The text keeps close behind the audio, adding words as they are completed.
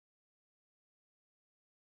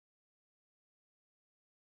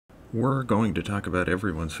We're going to talk about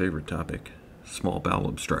everyone's favorite topic, small bowel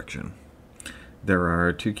obstruction. There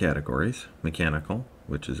are two categories, mechanical,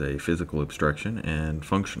 which is a physical obstruction, and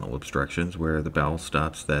functional obstructions, where the bowel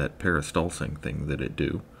stops that peristalsing thing that it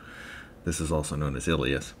do. This is also known as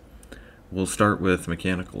ileus. We'll start with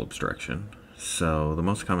mechanical obstruction. So the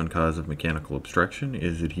most common cause of mechanical obstruction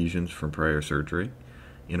is adhesions from prior surgery.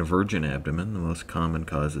 In a virgin abdomen, the most common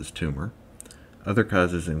cause is tumor. Other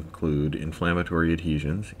causes include inflammatory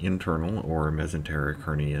adhesions, internal or mesenteric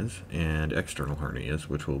hernias, and external hernias,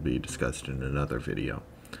 which will be discussed in another video.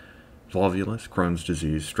 Volvulus, Crohn's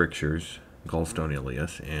disease, strictures, gallstone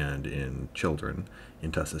ileus, and in children,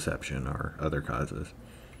 intussusception are other causes.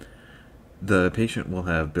 The patient will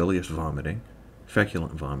have bilious vomiting.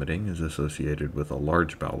 Feculent vomiting is associated with a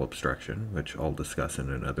large bowel obstruction, which I'll discuss in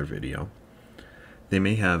another video. They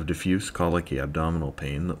may have diffuse colicky abdominal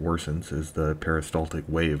pain that worsens as the peristaltic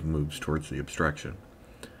wave moves towards the obstruction.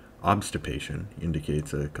 Obstipation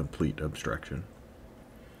indicates a complete obstruction.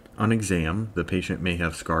 On exam, the patient may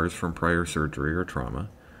have scars from prior surgery or trauma.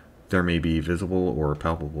 There may be visible or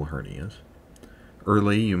palpable hernias.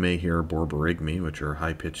 Early, you may hear borborygmi, which are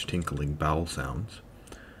high-pitched tinkling bowel sounds,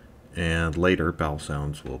 and later, bowel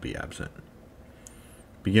sounds will be absent.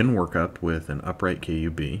 Begin workup with an upright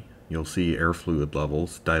KUB. You'll see air fluid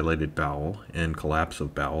levels, dilated bowel, and collapse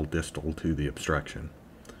of bowel distal to the obstruction.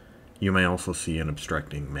 You may also see an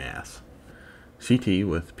obstructing mass. CT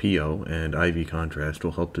with PO and IV contrast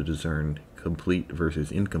will help to discern complete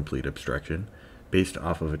versus incomplete obstruction based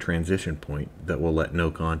off of a transition point that will let no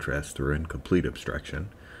contrast through in complete obstruction,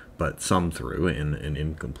 but some through in an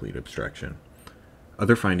incomplete obstruction.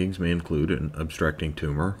 Other findings may include an obstructing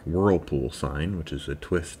tumor, whirlpool sign, which is a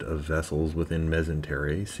twist of vessels within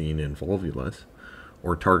mesentery seen in volvulus,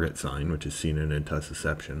 or target sign, which is seen in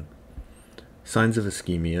intussusception. Signs of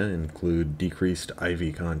ischemia include decreased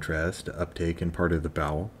IV contrast, uptake in part of the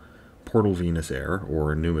bowel, portal venous air,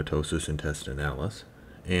 or pneumatosis intestinalis,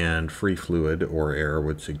 and free fluid or air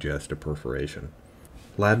would suggest a perforation.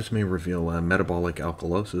 Labs may reveal a metabolic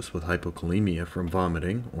alkalosis with hypokalemia from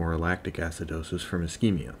vomiting or lactic acidosis from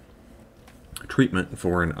ischemia. Treatment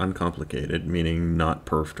for an uncomplicated, meaning not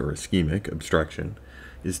perfed or ischemic, obstruction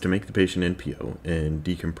is to make the patient NPO and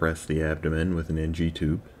decompress the abdomen with an NG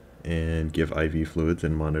tube and give IV fluids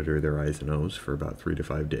and monitor their eyes and nose for about 3 to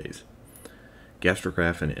 5 days.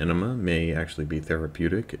 Gastrograph and enema may actually be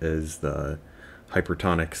therapeutic as the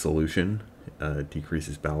hypertonic solution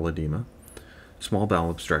decreases bowel edema. Small bowel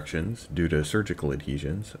obstructions, due to surgical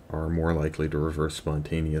adhesions, are more likely to reverse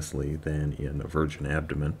spontaneously than in a virgin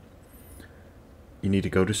abdomen. You need to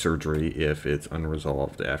go to surgery if it's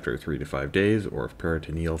unresolved after 3 to 5 days, or if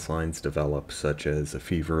peritoneal signs develop, such as a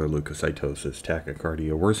fever, leukocytosis,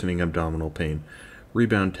 tachycardia, worsening abdominal pain,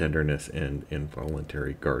 rebound tenderness, and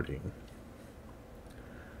involuntary guarding.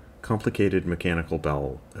 Complicated mechanical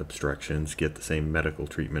bowel obstructions get the same medical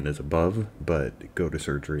treatment as above, but go to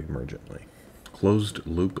surgery emergently. Closed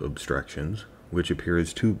loop obstructions, which appear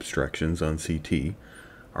as tube obstructions on CT,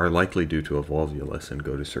 are likely due to a volvulus and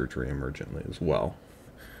go to surgery emergently as well.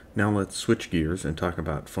 Now let's switch gears and talk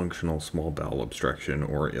about functional small bowel obstruction,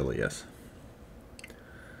 or ileus.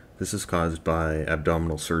 This is caused by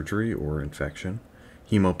abdominal surgery or infection,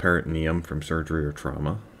 hemoperitoneum from surgery or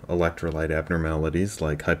trauma, electrolyte abnormalities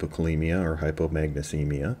like hypokalemia or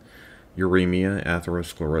hypomagnesemia, uremia,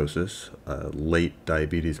 atherosclerosis, late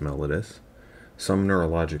diabetes mellitus, some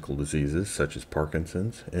neurological diseases such as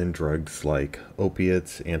Parkinson's, and drugs like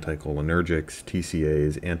opiates, anticholinergics,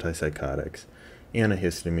 TCAs, antipsychotics,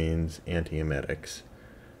 antihistamines, antiemetics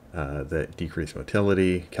that decrease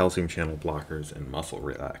motility, calcium channel blockers, and muscle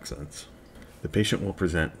relaxants. The patient will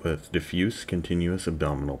present with diffuse continuous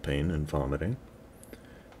abdominal pain and vomiting.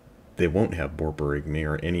 They won't have borborygmi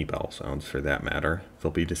or any bowel sounds for that matter.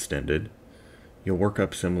 They'll be distended. You'll work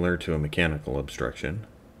up similar to a mechanical obstruction.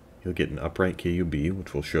 You'll get an upright KUB,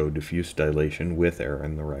 which will show diffuse dilation with air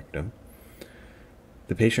in the rectum.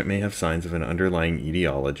 The patient may have signs of an underlying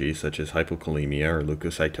etiology, such as hypokalemia or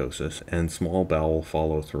leukocytosis, and small bowel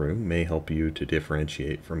follow-through may help you to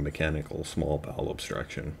differentiate from mechanical small bowel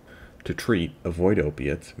obstruction. To treat, avoid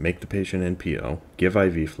opiates, make the patient NPO, give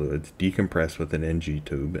IV fluids, decompress with an NG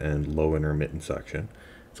tube and low intermittent suction.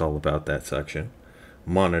 It's all about that suction.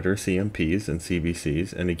 Monitor CMPs and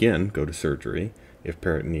CBCs, and again, go to surgery if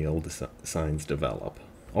peritoneal signs develop.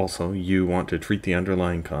 Also, you want to treat the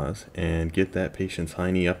underlying cause and get that patient's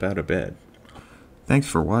hiney up out of bed. Thanks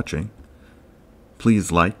for watching.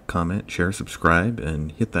 Please like, comment, share, subscribe,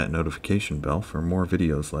 and hit that notification bell for more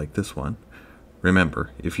videos like this one.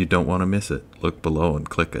 Remember, if you don't want to miss it, look below and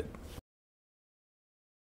click it.